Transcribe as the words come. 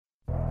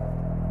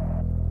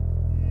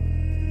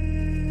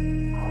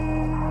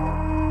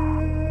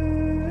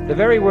The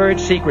very word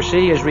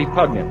secrecy is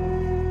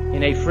repugnant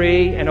in a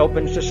free and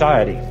open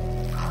society.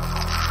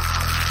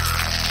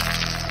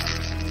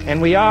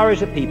 And we are,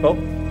 as a people,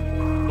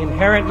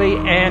 inherently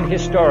and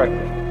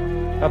historically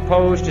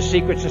opposed to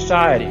secret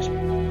societies,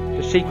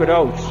 to secret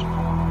oaths,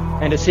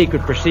 and to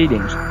secret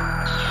proceedings.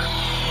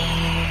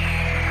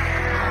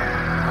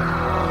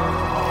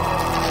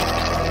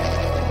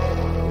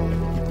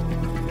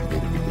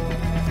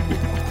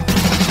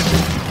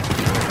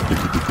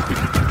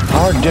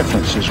 Our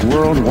differences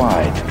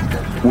worldwide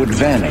would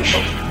vanish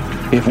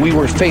if we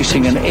were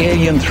facing an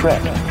alien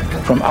threat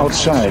from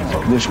outside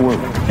this world.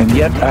 And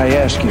yet, I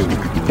ask you,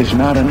 is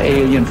not an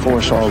alien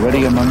force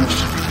already among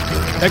us?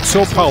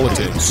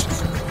 Exopolitics,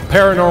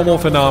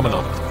 paranormal phenomena,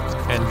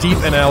 and deep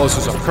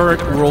analysis of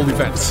current world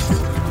events.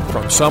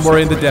 From somewhere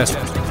in the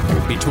desert,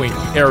 between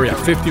Area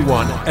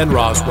 51 and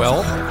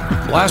Roswell,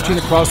 blasting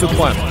across the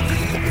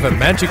planet, the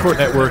Manticore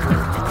Network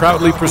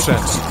proudly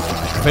presents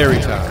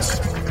Veritas,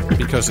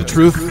 because the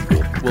truth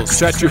will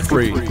set you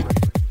free.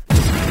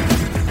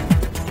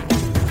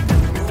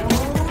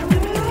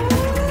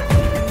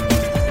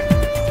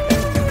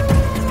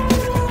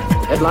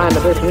 Headline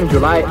edition,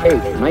 July 8,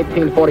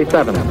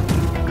 1947.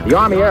 The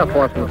Army Air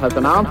Forces has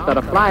announced that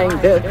a flying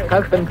disc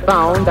has been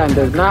found and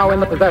is now in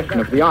the possession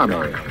of the Army.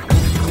 It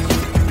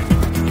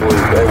was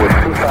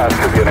too fast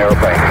to be an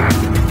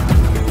airplane.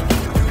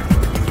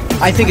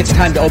 I think it's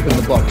time to open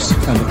the books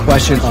on the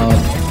question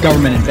of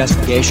government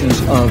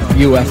investigations of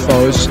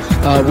UFOs.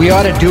 We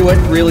ought to do it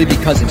really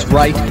because it's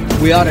right.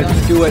 We ought to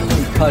do it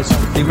because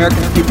the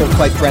American people,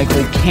 quite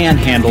frankly, can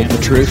handle the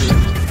truth.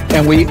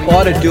 And we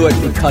ought to do it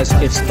because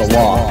it's the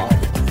law.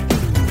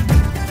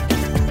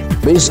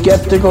 Be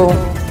skeptical.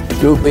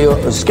 You be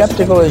as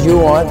skeptical as you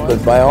want,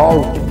 but by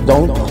all,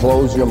 don't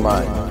close your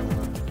mind.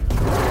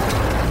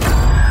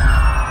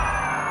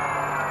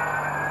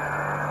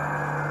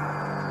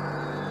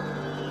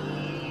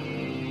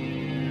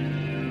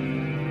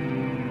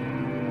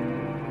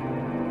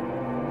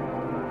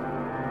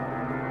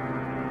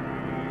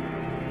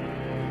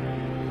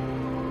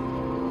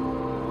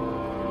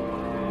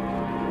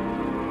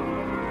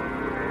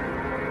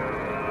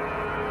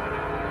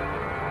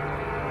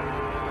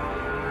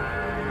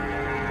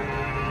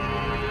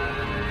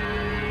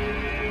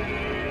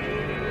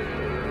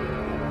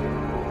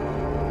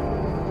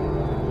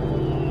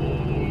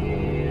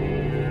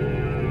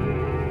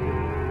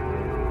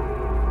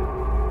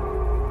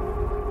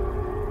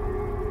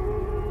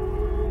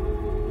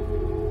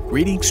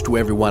 Greetings to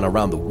everyone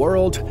around the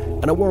world,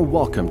 and a warm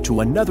welcome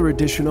to another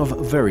edition of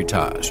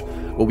Veritas,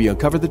 where we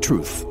uncover the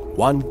truth,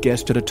 one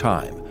guest at a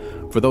time.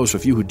 For those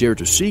of you who dare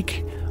to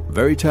seek,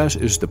 Veritas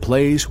is the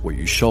place where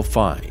you shall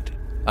find.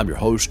 I'm your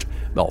host,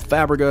 Mel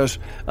Fabregas,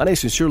 and I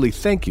sincerely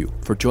thank you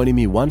for joining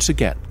me once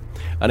again.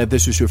 And if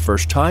this is your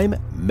first time,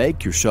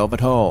 make yourself at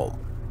home.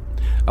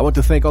 I want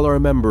to thank all our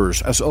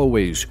members. As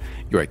always,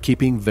 you are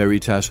keeping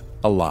Veritas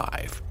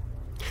alive.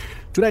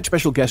 Tonight's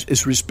special guest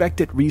is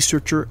respected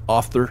researcher,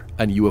 author,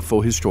 and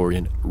UFO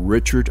historian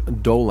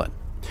Richard Dolan.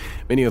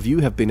 Many of you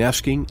have been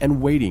asking and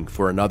waiting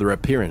for another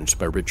appearance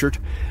by Richard,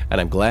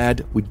 and I'm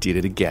glad we did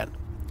it again.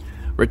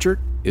 Richard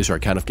is our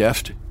kind of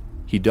guest.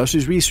 He does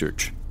his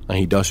research, and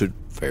he does it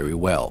very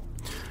well.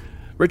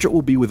 Richard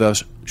will be with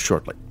us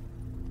shortly.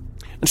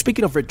 And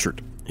speaking of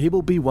Richard, he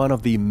will be one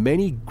of the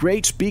many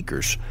great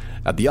speakers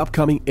at the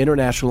upcoming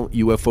International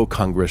UFO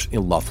Congress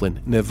in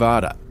Laughlin,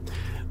 Nevada.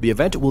 The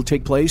event will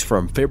take place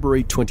from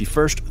February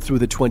 21st through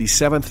the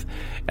 27th,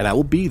 and I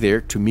will be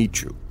there to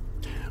meet you.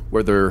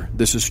 Whether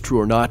this is true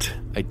or not,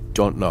 I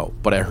don't know,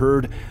 but I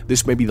heard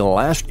this may be the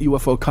last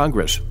UFO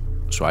Congress,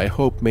 so I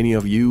hope many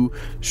of you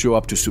show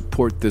up to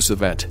support this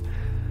event.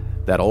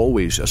 That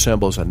always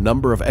assembles a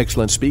number of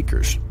excellent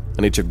speakers,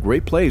 and it's a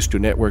great place to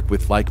network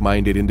with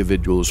like-minded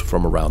individuals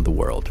from around the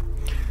world.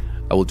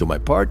 I will do my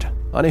part,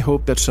 and I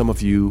hope that some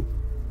of you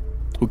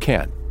who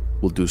can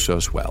will do so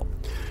as well.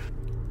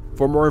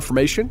 For more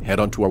information, head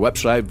on to our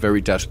website,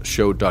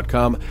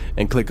 veritasshow.com,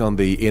 and click on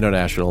the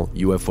International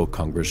UFO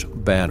Congress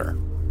banner.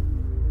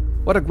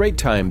 What a great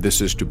time this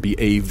is to be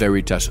a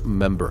Veritas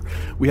member.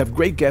 We have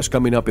great guests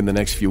coming up in the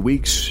next few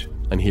weeks,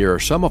 and here are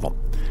some of them.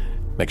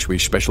 Next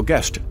week's special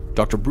guest,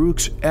 Dr.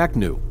 Brooks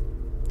Agnew.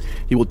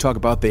 He will talk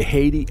about the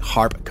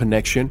Haiti-HAARP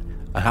connection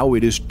and how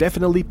it is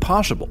definitely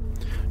possible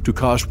to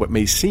cause what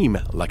may seem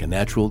like a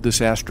natural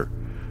disaster.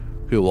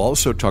 He will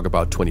also talk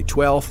about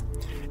 2012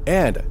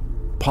 and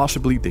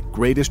possibly the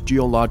greatest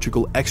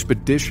geological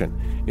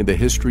expedition in the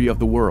history of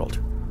the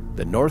world,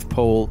 the North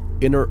Pole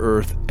Inner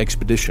Earth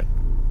Expedition,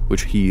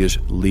 which he is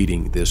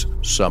leading this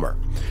summer.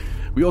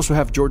 We also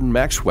have Jordan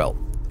Maxwell,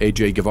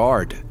 A.J.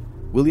 Gevard,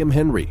 William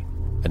Henry,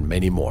 and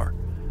many more.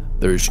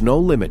 There is no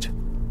limit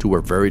to where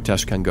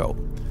Veritas can go.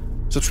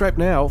 Subscribe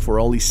now for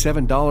only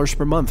 $7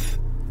 per month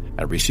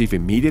and receive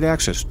immediate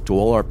access to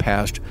all our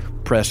past,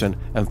 present,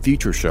 and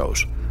future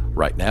shows.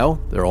 Right now,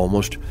 they're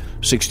almost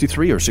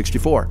 63 or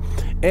 64,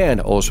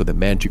 and also the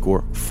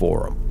Manticore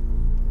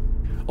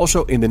Forum.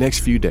 Also, in the next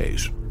few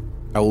days,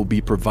 I will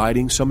be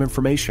providing some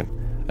information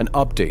and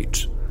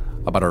updates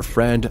about our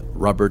friend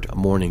Robert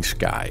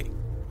Morningsky.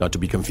 Not to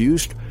be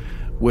confused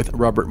with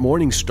Robert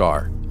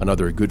Morningstar,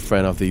 another good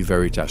friend of the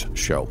Veritas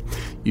show.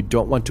 You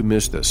don't want to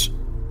miss this.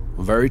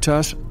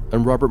 Veritas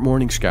and Robert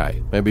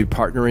Morningsky may be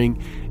partnering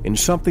in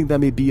something that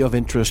may be of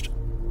interest.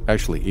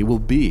 Actually, it will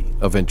be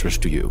of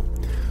interest to you.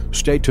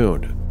 Stay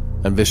tuned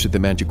and visit the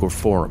Manticore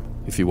Forum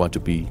if you want to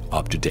be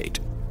up to date.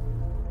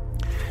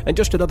 And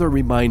just another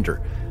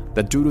reminder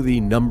that due to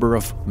the number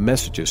of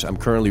messages I'm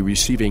currently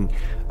receiving,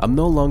 I'm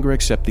no longer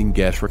accepting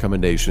guest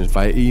recommendations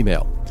via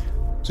email.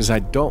 Since I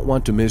don't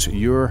want to miss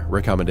your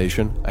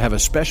recommendation, I have a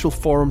special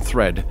forum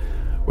thread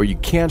where you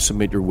can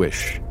submit your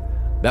wish.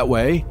 That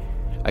way,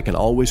 I can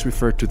always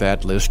refer to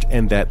that list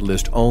and that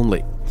list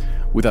only,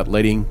 without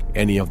letting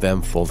any of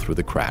them fall through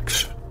the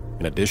cracks.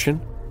 In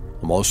addition,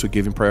 I'm also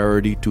giving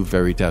priority to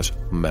Veritas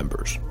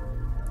members.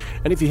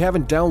 And if you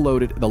haven't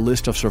downloaded the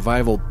list of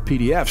survival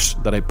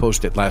PDFs that I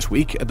posted last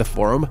week at the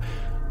forum,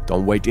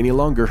 don't wait any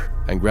longer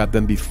and grab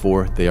them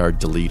before they are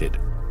deleted.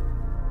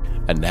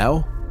 And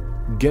now,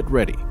 get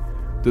ready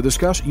to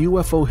discuss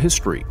UFO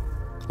history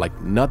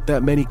like not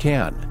that many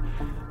can.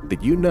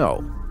 Did you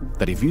know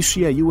that if you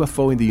see a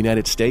UFO in the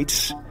United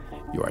States,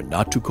 you are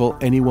not to call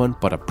anyone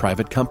but a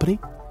private company?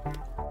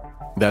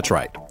 That's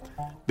right.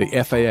 The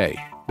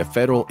FAA, the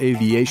Federal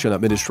Aviation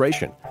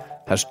Administration,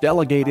 has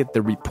delegated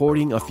the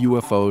reporting of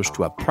UFOs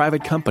to a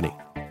private company.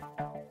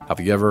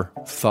 Have you ever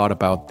thought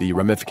about the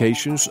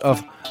ramifications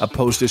of a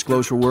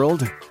post-disclosure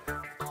world?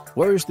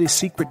 Where is the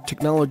secret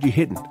technology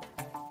hidden?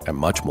 And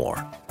much more.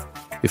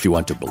 If you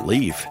want to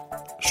believe,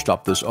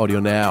 stop this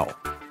audio now.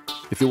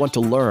 If you want to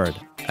learn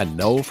and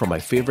know from my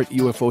favorite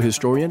UFO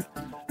historian,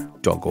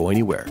 don't go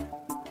anywhere.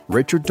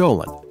 Richard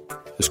Dolan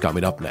is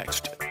coming up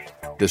next.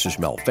 This is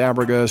Mel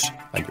Fabregas,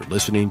 and you're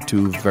listening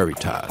to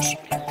Veritas.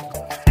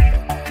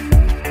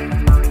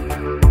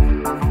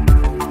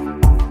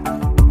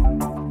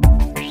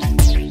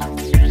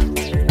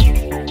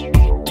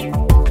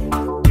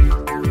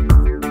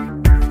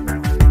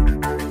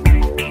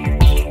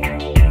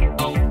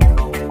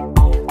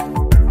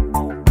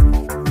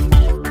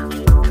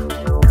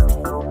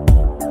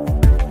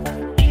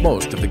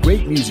 Most of the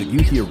great music you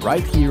hear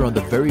right here on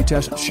the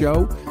Veritas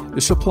show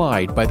is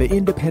supplied by the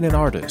independent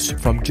artists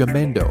from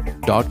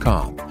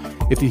Jamendo.com.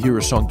 If you hear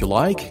a song you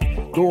like,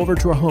 go over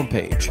to our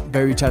homepage,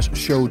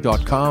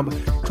 veritasshow.com,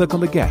 click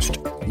on the guest,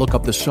 look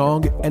up the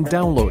song, and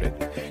download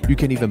it. You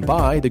can even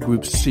buy the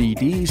group's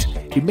CDs,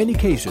 in many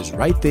cases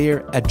right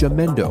there at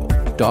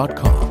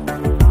Jamendo.com.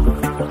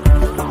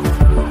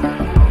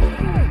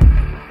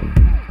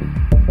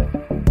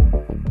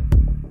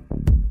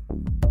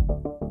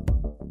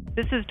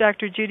 This is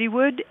Dr. Judy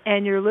Wood,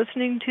 and you're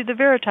listening to The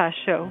Veritas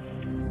Show.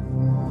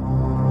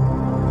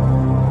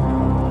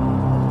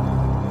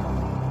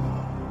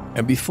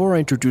 And before I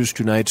introduce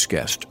tonight's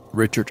guest,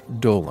 Richard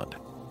Dolan,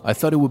 I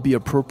thought it would be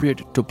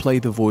appropriate to play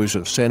the voice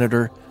of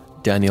Senator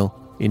Daniel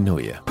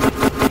Inouye.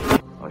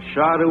 A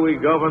shadowy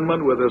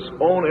government with its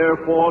own Air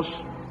Force,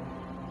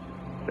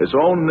 its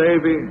own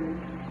Navy,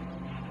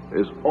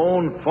 its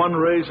own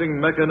fundraising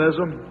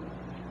mechanism,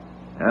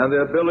 and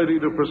the ability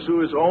to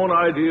pursue its own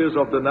ideas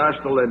of the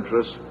national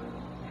interest,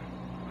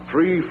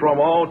 free from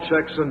all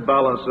checks and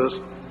balances,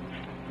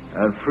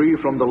 and free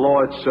from the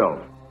law itself.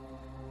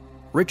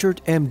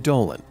 Richard M.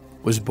 Dolan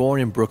was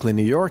born in Brooklyn,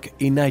 New York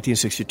in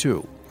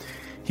 1962.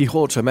 He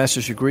holds a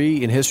master's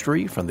degree in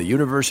history from the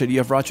University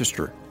of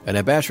Rochester and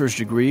a bachelor's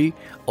degree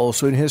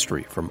also in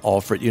history from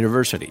Alfred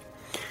University.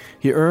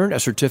 He earned a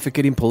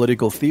certificate in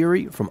political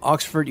theory from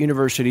Oxford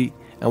University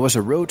and was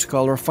a Rhodes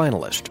Scholar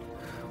finalist.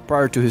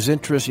 Prior to his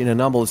interest in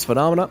anomalous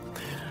phenomena,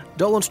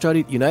 Dolan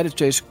studied United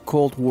States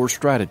Cold War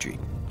strategy,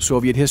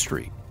 Soviet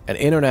history, and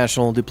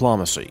international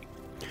diplomacy.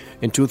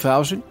 In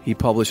 2000, he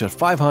published a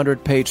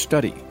 500-page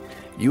study,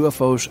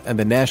 UFOs and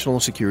the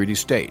National Security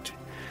State.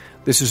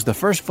 This is the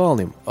first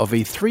volume of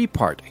a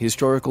three-part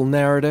historical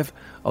narrative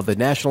of the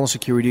national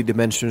security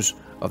dimensions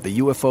of the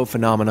UFO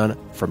phenomenon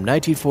from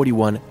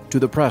 1941 to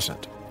the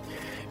present.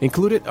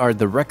 Included are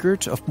the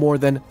records of more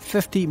than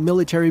 50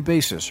 military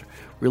bases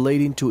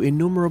relating to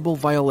innumerable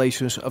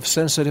violations of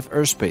sensitive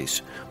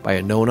airspace by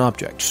unknown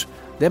objects,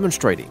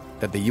 demonstrating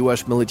that the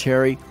U.S.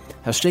 military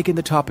has taken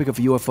the topic of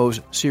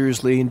UFOs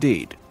seriously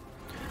indeed.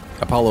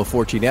 Apollo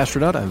 14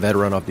 astronaut and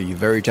veteran of the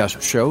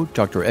Veritas show,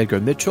 Dr.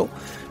 Edgar Mitchell,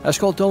 has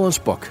called Dolan's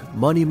book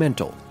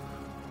monumental,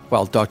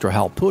 while Dr.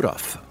 Hal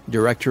Puthoff,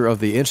 director of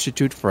the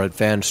Institute for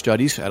Advanced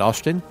Studies at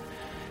Austin,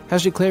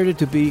 has declared it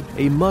to be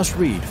a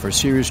must-read for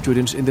serious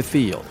students in the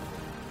field.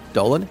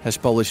 Dolan has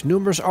published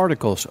numerous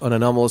articles on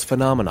anomalous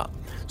phenomena,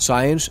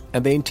 science,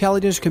 and the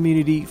intelligence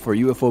community for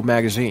UFO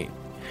magazine.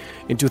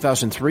 In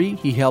 2003,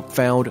 he helped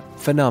found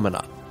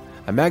Phenomena,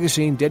 a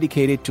magazine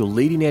dedicated to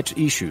leading-edge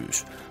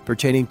issues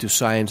pertaining to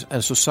science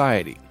and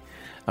society,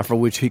 and for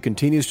which he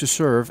continues to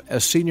serve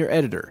as senior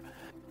editor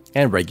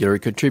and regular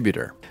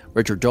contributor.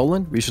 Richard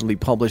Dolan recently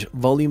published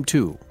Volume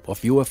 2 of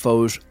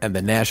UFOs and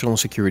the National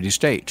Security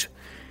State.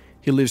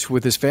 He lives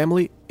with his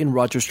family in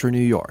Rochester, New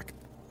York.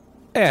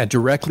 And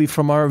directly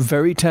from our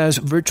Veritas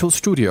virtual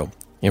studio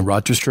in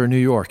Rochester, New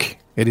York,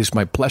 it is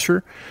my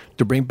pleasure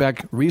to bring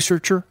back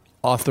researcher,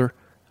 author,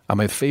 and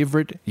my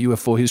favorite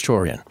UFO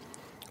historian,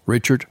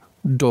 Richard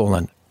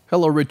Dolan.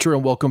 Hello, Richard,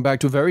 and welcome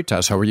back to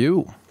Veritas. How are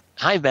you?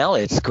 Hi, Mel.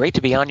 It's great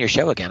to be on your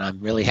show again. I'm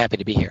really happy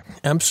to be here.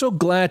 I'm so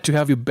glad to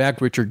have you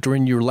back, Richard.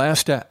 During your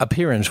last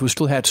appearance, we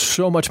still had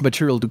so much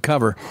material to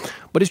cover,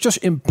 but it's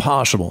just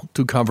impossible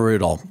to cover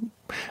it all.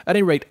 At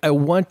any rate, I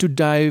want to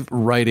dive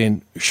right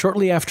in.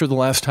 Shortly after the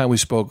last time we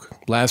spoke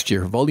last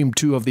year, Volume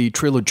 2 of the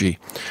trilogy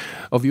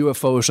of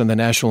UFOs and the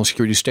National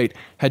Security State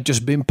had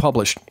just been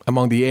published.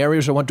 Among the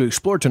areas I want to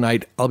explore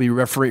tonight, I'll be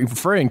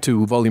referring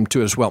to Volume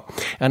 2 as well.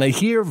 And I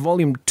hear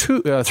Volume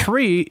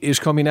 3 is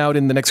coming out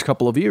in the next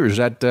couple of years. Is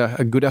that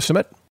a good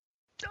estimate?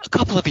 A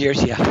couple of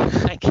years, yeah.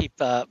 I keep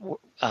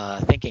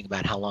thinking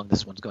about how long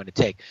this one's going to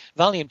take.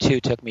 Volume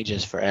 2 took me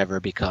just forever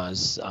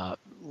because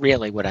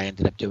really what I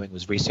ended up doing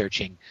was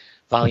researching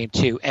Volume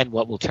 2 and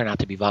what will turn out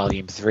to be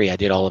Volume 3. I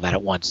did all of that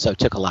at once, so it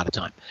took a lot of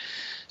time.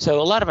 So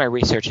a lot of my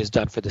research is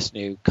done for this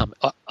new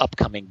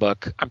upcoming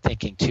book. I'm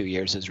thinking 2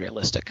 years is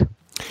realistic.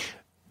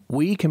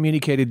 We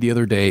communicated the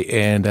other day,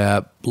 and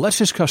let's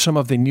discuss some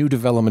of the new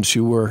developments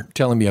you were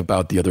telling me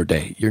about the other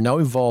day. You're now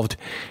involved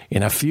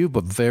in a few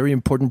but very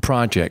important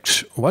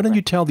projects. Why don't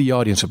you tell the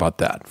audience about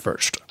that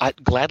first?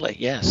 Gladly,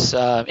 yes.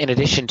 In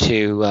addition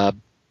to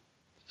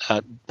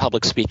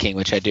public speaking,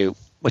 which I do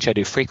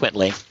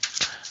frequently,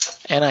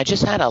 and I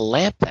just had a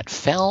lamp that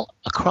fell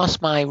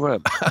across my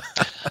room.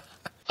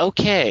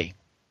 Okay.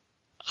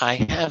 I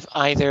have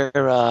either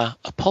a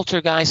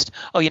poltergeist.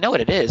 Oh, you know what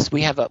it is?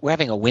 We're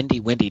having a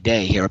windy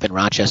day here up in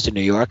Rochester,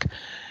 New York,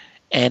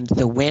 and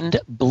the wind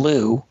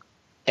blew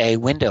a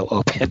window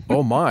open.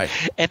 Oh my!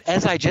 And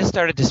as I just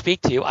started to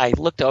speak to you, I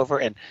looked over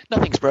and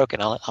nothing's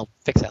broken. I'll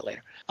fix that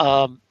later.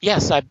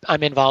 Yes,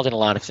 I'm involved in a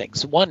lot of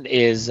things. One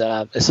is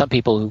some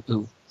people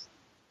who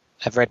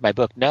have read my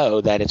book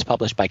know that it's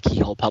published by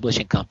Keyhole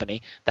Publishing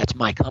Company. That's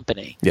my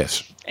company.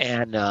 Yes.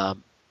 And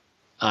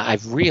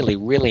I've really,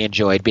 really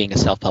enjoyed being a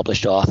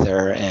self-published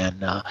author, and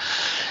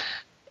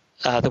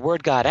the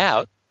word got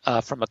out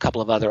from a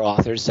couple of other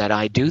authors that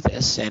I do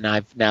this, and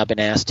I've now been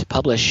asked to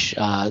publish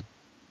the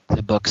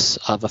books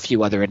of a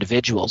few other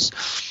individuals.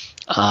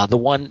 The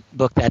one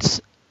book that's,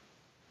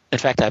 in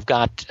fact, I've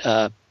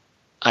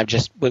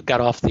just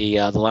got off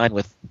the line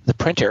with the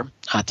printer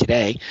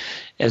today,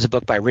 is a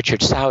book by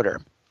Richard Sauder.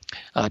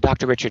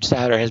 Dr. Richard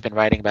Sauder has been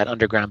writing about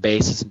underground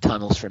bases and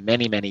tunnels for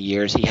many, many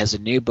years. He has a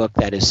new book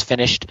that is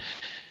finished.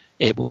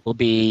 It will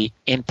be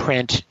in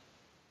print,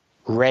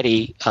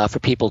 ready for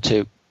people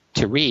to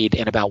read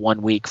in about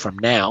 1 week from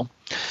now.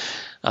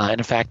 And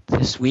in fact,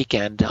 this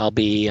weekend I'll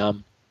be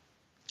I'm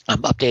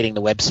updating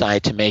the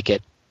website to make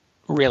it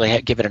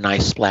really give it a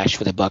nice splash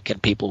for the book,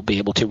 and people will be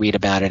able to read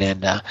about it.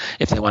 And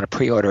if they want to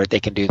pre-order it, they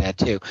can do that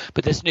too.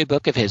 But this new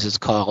book of his is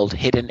called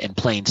Hidden in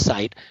Plain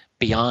Sight,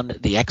 Beyond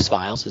the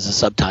X-Files is a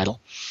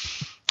subtitle.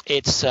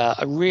 It's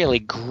a really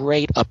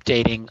great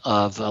updating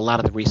of a lot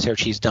of the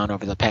research he's done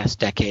over the past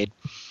decade.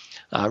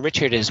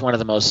 Richard is one of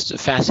the most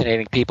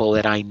fascinating people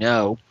that I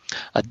know,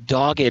 a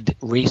dogged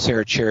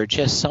researcher,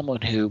 just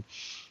someone who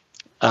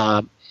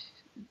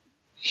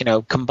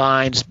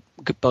combines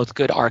both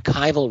good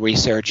archival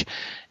research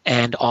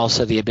and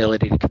also the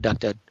ability to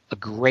conduct a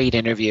great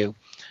interview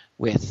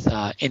with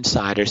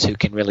insiders who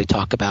can really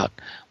talk about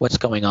what's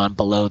going on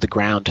below the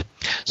ground.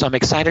 So I'm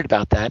excited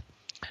about that.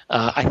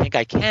 I think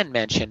I can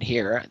mention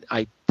here,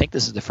 I think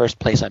this is the first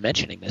place I'm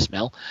mentioning this,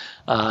 Mel.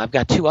 I've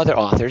got two other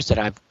authors that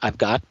I've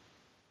got.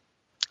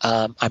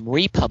 I'm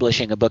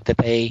republishing a book that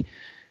they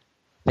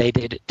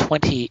did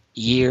 20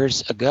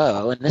 years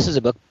ago, and this is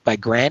a book by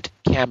Grant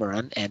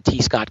Cameron and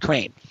T. Scott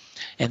Crane.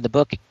 And the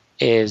book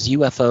is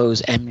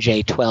UFOs,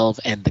 MJ-12,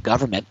 and the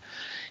Government.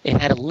 It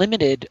had a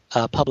limited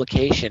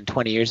publication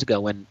 20 years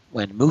ago when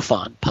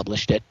MUFON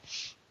published it.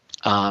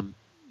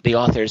 The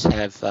authors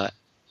have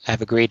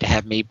agreed to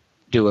have me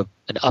do an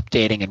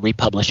updating and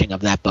republishing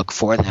of that book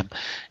for them,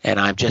 and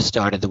I've just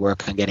started the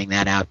work on getting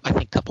that out. I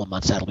think a couple of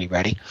months that'll be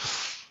ready.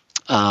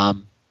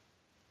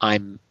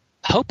 I'm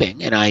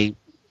hoping, and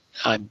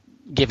I'm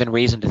given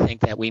reason to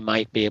think that we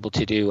might be able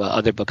to do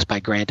other books by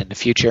Grant in the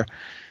future,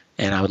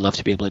 and I would love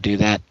to be able to do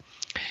that.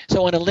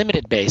 So on a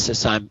limited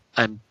basis, I'm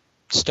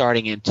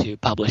starting into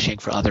publishing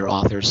for other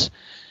authors.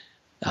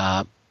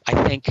 I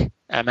think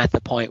I'm at the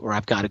point where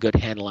I've got a good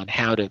handle on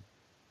how to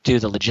do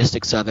the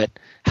logistics of it,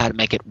 how to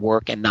make it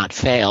work and not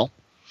fail.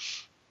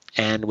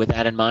 And with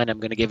that in mind, I'm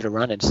going to give it a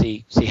run and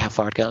see how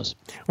far it goes.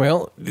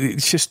 Well,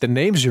 it's just the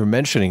names you're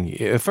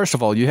mentioning. First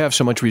of all, you have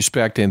so much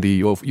respect in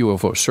the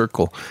UFO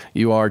circle.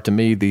 You are, to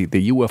me, the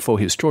UFO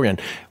historian.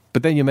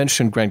 But then you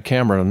mentioned Grant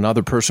Cameron,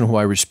 another person who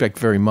I respect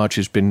very much,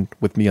 who's been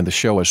with me on the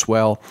show as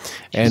well.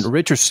 Yes. And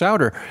Richard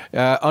Sauder,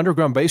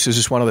 underground bases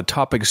is one of the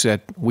topics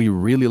that we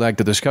really like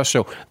to discuss.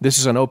 So this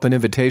is an open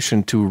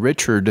invitation to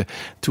Richard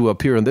to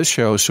appear on this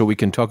show so we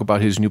can talk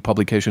about his new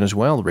publication as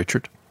well,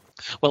 Richard.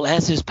 Well,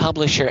 as his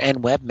publisher and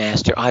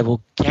webmaster, I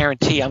will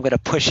guarantee I'm going to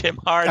push him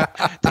hard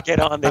to get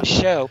on this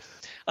show.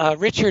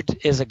 Richard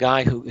is a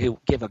guy who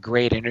give a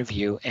great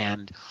interview,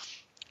 and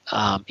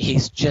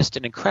he's just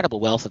an incredible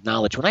wealth of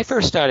knowledge. When I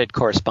first started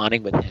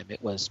corresponding with him,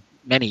 it was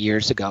many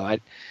years ago.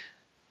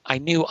 I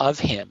knew of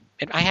him.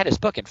 And I had his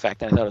book, in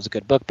fact, and I thought it was a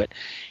good book. But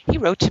he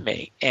wrote to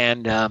me,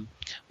 and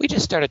we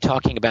just started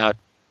talking about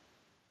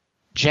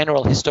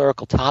general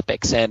historical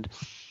topics. And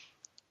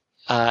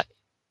I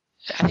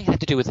think it had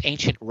to do with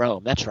ancient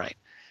Rome. That's right.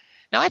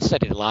 Now, I'd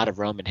studied a lot of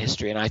Roman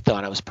history, and I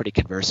thought I was pretty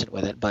conversant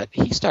with it. But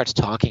he starts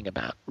talking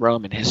about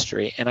Roman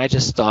history, and I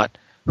just thought,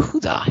 who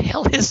the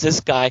hell is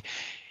this guy?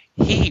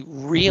 He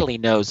really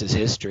knows his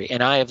history.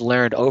 And I have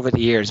learned over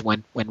the years,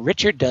 when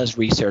Richard does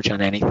research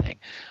on anything,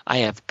 I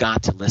have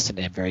got to listen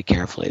to him very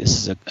carefully. This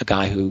is a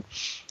guy who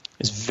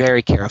is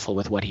very careful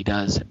with what he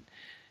does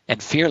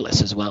and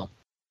fearless as well.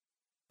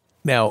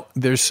 Now,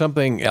 there's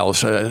something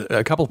else.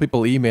 A couple of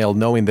people emailed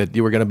knowing that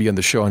you were going to be on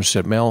the show and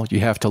said, Mel,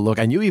 you have to look,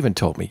 and you even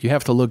told me, you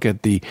have to look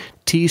at the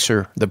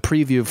teaser, the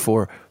preview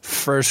for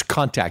First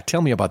Contact.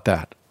 Tell me about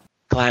that.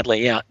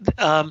 Gladly, yeah.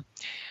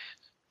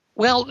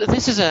 Well,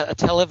 this is a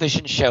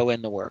television show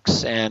in the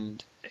works,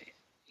 and,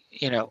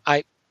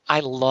 I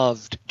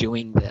loved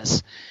doing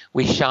this.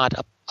 We shot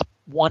a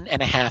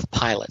 1.5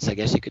 pilots, I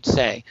guess you could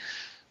say.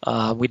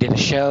 We did a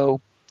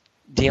show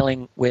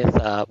dealing with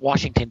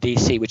Washington,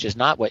 D.C., which is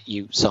not what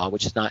you saw,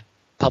 which is not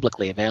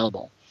publicly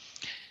available.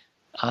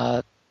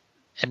 And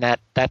that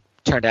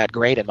turned out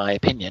great, in my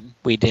opinion.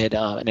 We did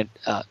an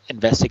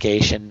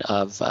investigation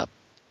of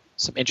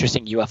some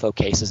interesting UFO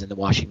cases in the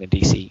Washington,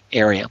 D.C.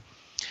 area.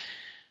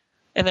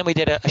 And then we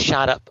did a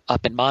shot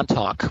up in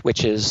Montauk,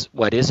 which is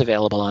what is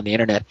available on the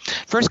Internet.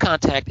 First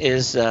Contact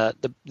is the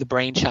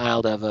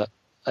brainchild of a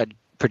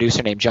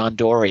producer named John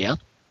Doria.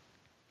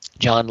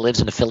 John lives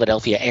in the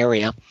Philadelphia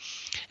area,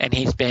 and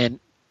he's been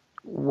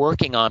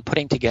working on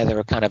putting together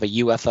a kind of a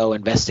UFO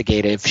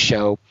investigative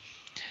show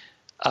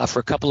for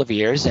a couple of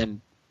years,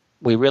 and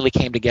we really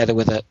came together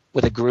with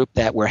a group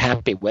that we're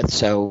happy with.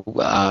 So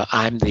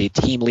I'm the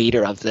team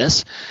leader of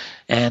this,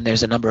 and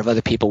there's a number of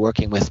other people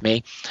working with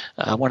me.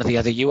 One of the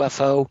other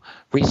UFO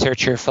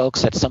researcher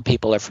folks that some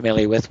people are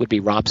familiar with would be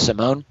Rob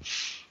Simone.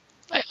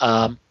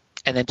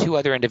 And then two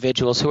other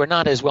individuals who are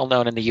not as well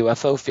known in the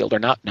UFO field, or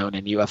not known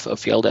in the UFO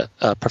field,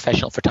 a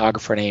professional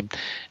photographer named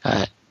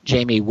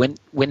Jamie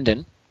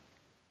Winden,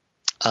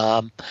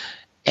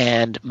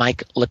 and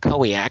Mike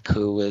Lakowiak,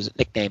 who is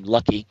nicknamed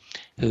Lucky,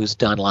 who's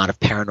done a lot of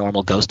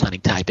paranormal ghost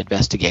hunting type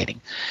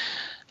investigating.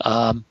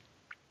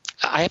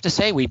 I have to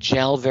say we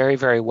gel very,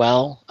 very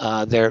well.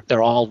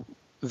 They're all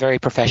very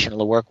professional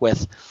to work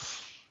with.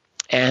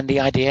 And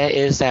the idea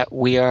is that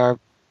we are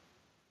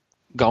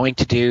going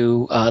to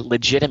do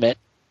legitimate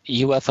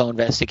UFO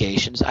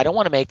investigations. I don't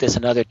want to make this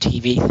another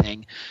TV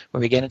thing where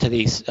we get into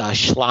these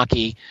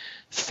schlocky,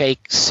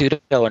 fake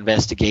pseudo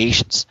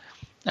investigations.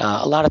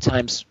 A lot of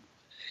times,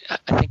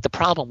 I think the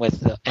problem with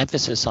the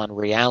emphasis on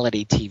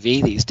reality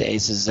TV these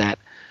days is that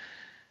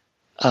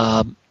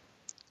the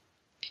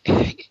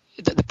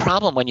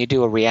problem when you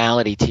do a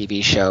reality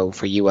TV show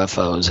for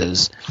UFOs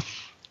is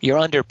you're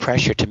under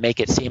pressure to make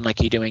it seem like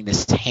you're doing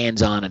this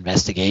hands-on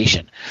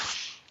investigation.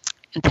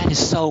 And that is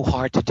so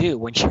hard to do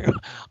when you're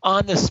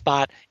on the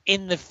spot,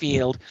 in the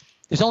field.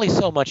 There's only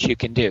so much you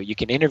can do. You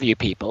can interview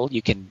people.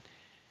 You can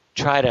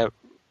try to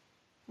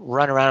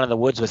run around in the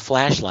woods with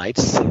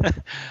flashlights.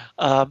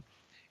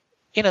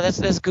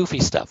 That's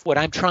goofy stuff. What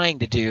I'm trying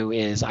to do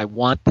is I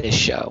want this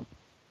show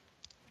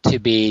to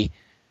be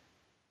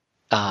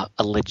a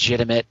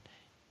legitimate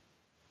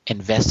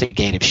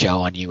investigative show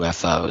on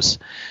UFOs.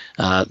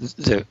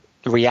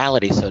 The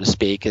reality, so to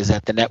speak, is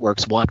that the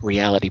networks want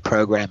reality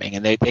programming,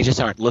 and they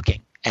just aren't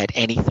looking at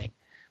anything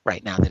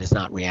right now that is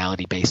not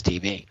reality-based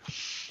TV.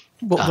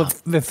 Well,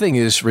 the thing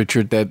is,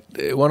 Richard, that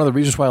one of the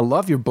reasons why I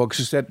love your books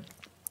is that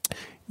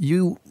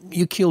you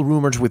kill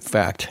rumors with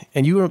fact,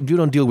 and you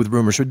don't deal with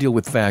rumors, you deal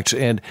with facts,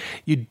 and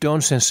you don't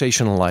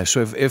sensationalize.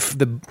 So if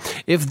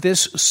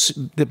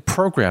the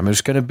program is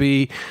going to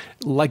be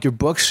like your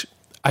books,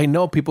 I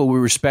know people will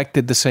respect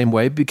it the same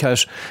way,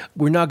 because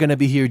we're not going to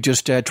be here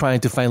just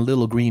trying to find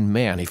little green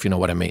man, if you know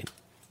what I mean.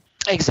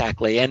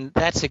 Exactly, and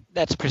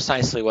that's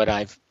precisely what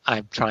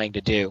I'm trying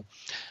to do.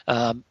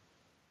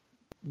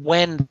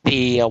 When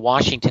the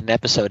Washington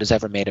episode is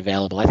ever made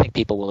available, I think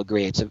people will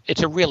agree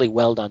it's a really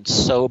well done,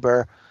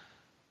 sober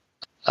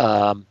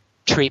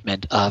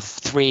treatment of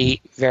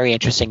three very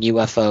interesting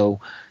UFO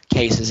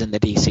cases in the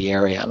D.C.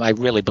 area. I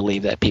really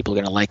believe that people are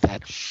going to like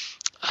that.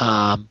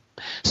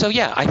 So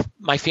yeah,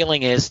 my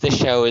feeling is this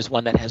show is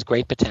one that has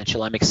great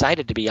potential. I'm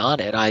excited to be on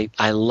it.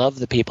 I love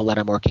the people that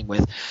I'm working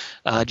with.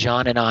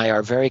 John and I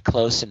are very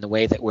close in the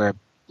way that we're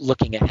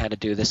looking at how to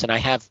do this, and I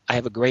have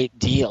a great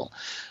deal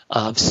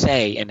of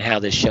say in how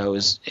this show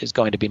is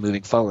going to be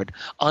moving forward.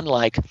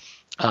 Unlike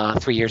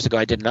 3 years ago,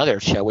 I did another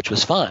show which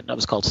was fun. It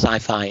was called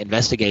Sci-Fi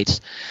Investigates,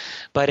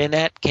 but in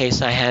that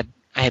case, I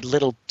had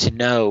little to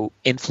no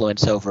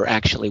influence over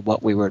actually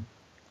what we were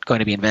going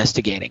to be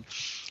investigating.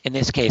 In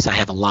this case, I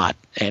have a lot.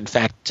 In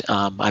fact,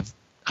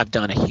 I've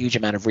done a huge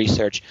amount of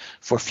research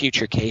for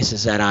future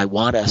cases that I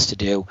want us to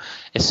do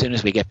as soon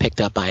as we get picked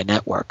up by a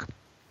network.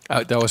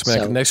 That was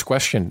my next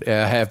question.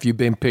 Have you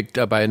been picked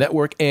up by a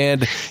network?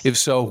 And if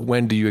so,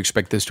 when do you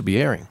expect this to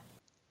be airing?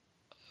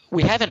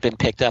 We haven't been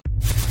picked up.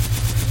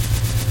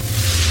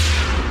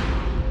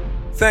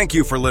 Thank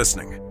you for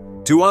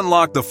listening. To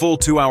unlock the full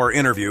 2-hour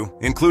interview,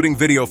 including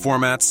video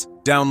formats,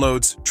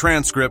 downloads,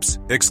 transcripts,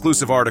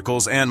 exclusive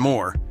articles, and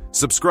more,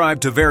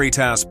 subscribe to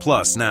Veritas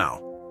Plus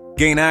now.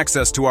 Gain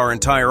access to our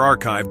entire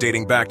archive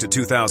dating back to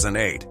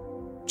 2008.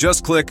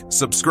 Just click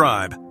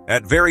subscribe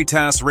at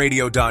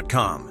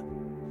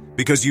veritasradio.com.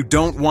 Because you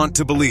don't want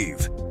to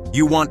believe,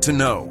 you want to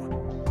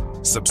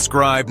know.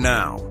 Subscribe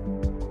now.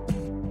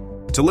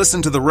 To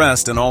listen to the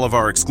rest and all of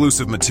our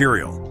exclusive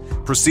material,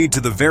 proceed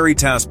to the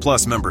Veritas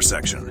Plus member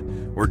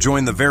section, or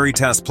join the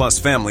Veritas Plus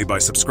family by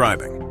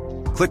subscribing.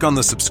 Click on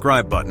the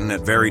subscribe button at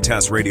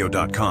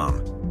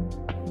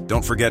veritasradio.com.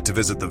 Don't forget to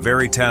visit the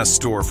Veritas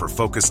store for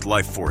focused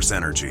life force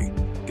energy.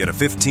 Get a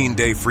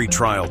 15-day free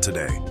trial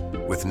today,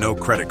 with no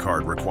credit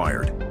card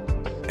required.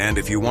 And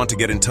if you want to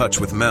get in touch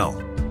with Mel,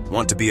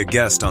 want to be a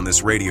guest on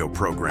this radio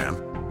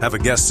program, have a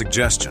guest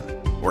suggestion,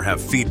 or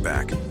have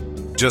feedback,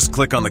 just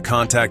click on the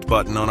contact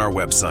button on our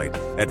website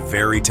at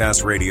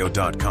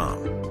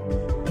veritasradio.com.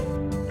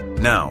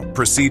 Now,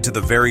 proceed to the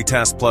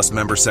Veritas Plus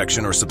member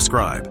section or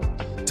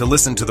subscribe to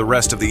listen to the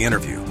rest of the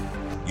interview.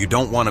 You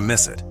don't want to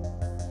miss it.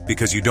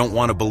 Because you don't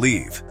want to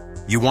believe,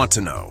 you want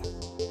to know.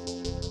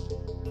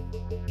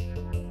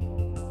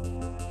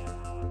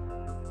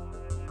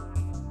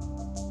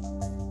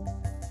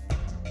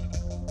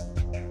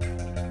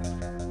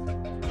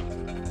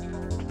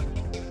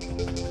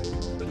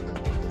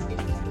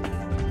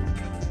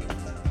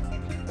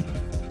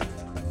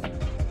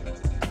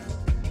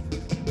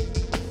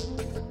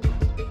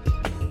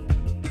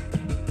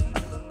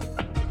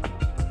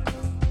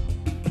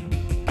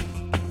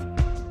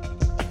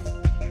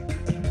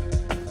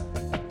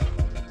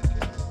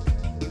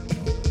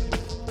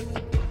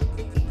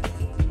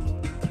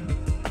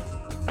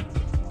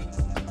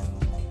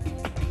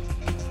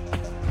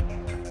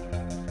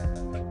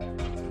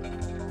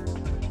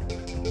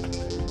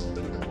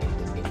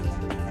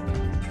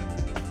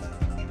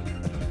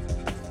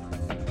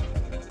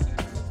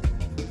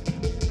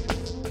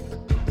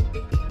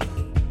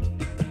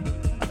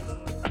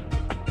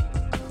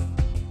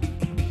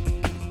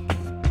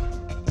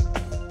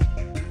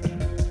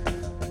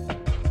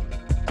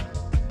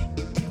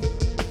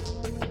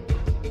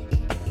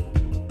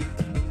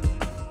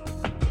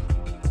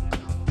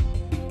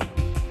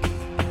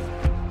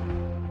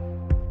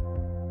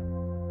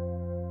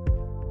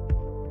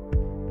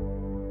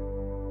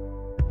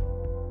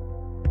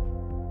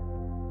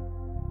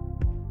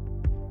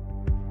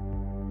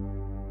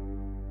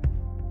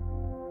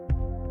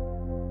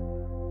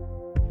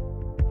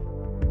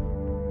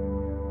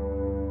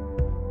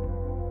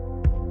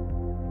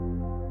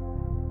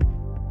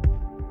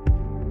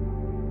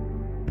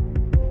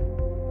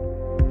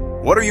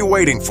 What are you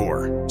waiting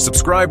for?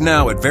 Subscribe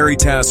now at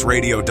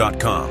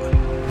veritasradio.com.